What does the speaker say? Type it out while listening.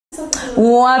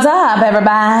What's up,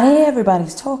 everybody?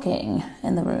 Everybody's talking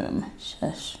in the room.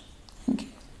 Shush. Thank you.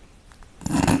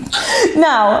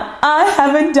 Now, I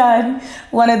haven't done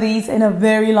one of these in a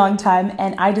very long time,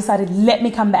 and I decided, let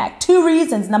me come back. 2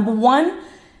 reasons. Number 1,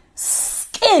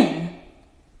 skin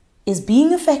is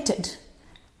being affected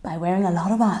by wearing a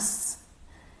lot of masks.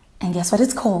 And guess what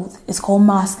it's called? It's called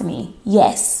maskne.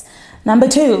 Yes. Number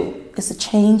 2, it's a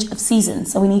change of season,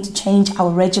 so we need to change our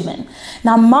regimen.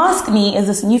 Now, maskne is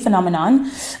this new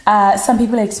phenomenon. Some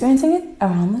people are experiencing it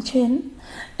around the chin,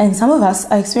 and some of us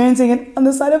are experiencing it on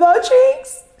the side of our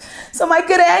cheeks. So my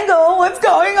good angle, what's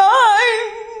going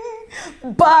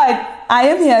on? But I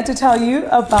am here to tell you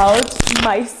about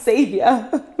my savior.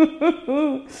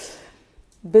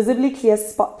 Visibly Clear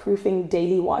Spot Proofing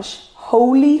Daily Wash.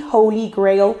 Holy, holy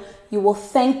grail. You will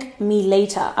thank me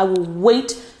later. I will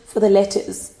wait for the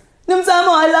letters. Nomzamo,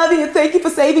 I love you. Thank you for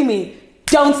saving me.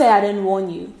 Don't say I didn't warn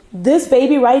you. This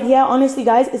baby right here, honestly,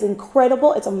 guys, is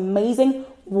incredible. It's amazing.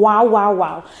 Wow, wow,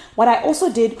 wow. What I also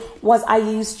did was I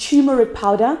used turmeric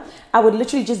powder. I would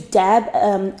literally just dab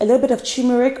a little bit of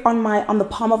turmeric on the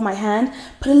palm of my hand,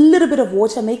 put a little bit of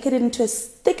water, make it into a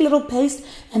thick little paste,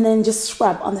 and then just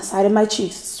scrub on the side of my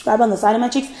cheeks. Scrub on the side of my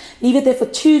cheeks. Leave it there for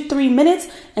 2-3 minutes,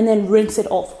 and then rinse it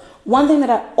off. One thing that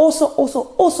I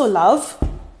also love.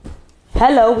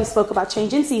 Hello, we spoke about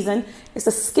change in season. It's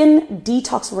the skin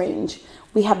detox range.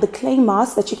 We have the clay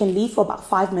mask that you can leave for about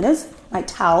 5 minutes. My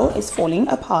towel is falling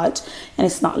apart and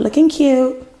it's not looking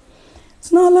cute.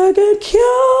 It's not looking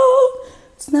cute.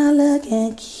 It's not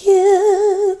looking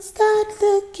cute. It's not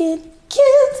looking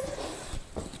cute.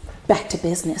 Back to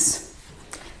business.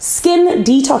 Skin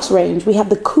detox range. We have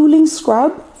the cooling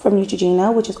scrub from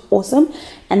NEUTROGENA, which is awesome.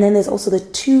 And then there's also the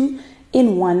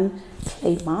 2-in-1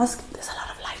 clay mask. There's a lot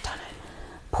of light on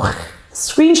it.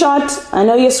 Screenshot. I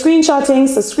know you're screenshotting,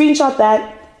 so screenshot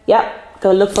that. Yep,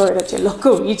 go look for it at your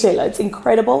local retailer. It's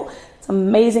incredible. It's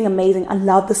amazing, amazing. I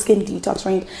love the skin detox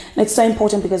range, and it's so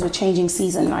important because we're changing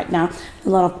season right now. A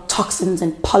lot of toxins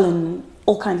and pollen,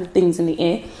 all kinds of things in the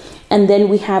air. And then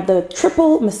we have the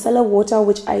triple micellar water,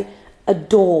 which I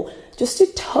adore. Just to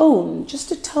tone.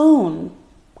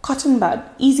 Cotton bud,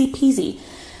 easy peasy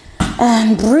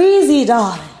and breezy,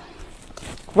 darling.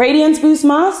 Radiance Boost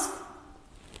Mask.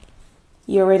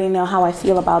 You already know how I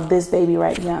feel about this baby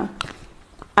right here.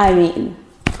 I mean,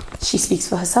 she speaks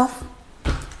for herself.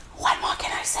 What more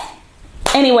can I say?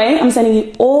 Anyway, I'm sending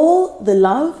you all the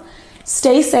love.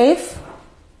 Stay safe.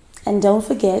 And don't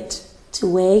forget to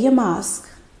wear your mask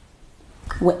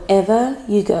wherever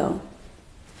you go.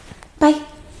 Bye.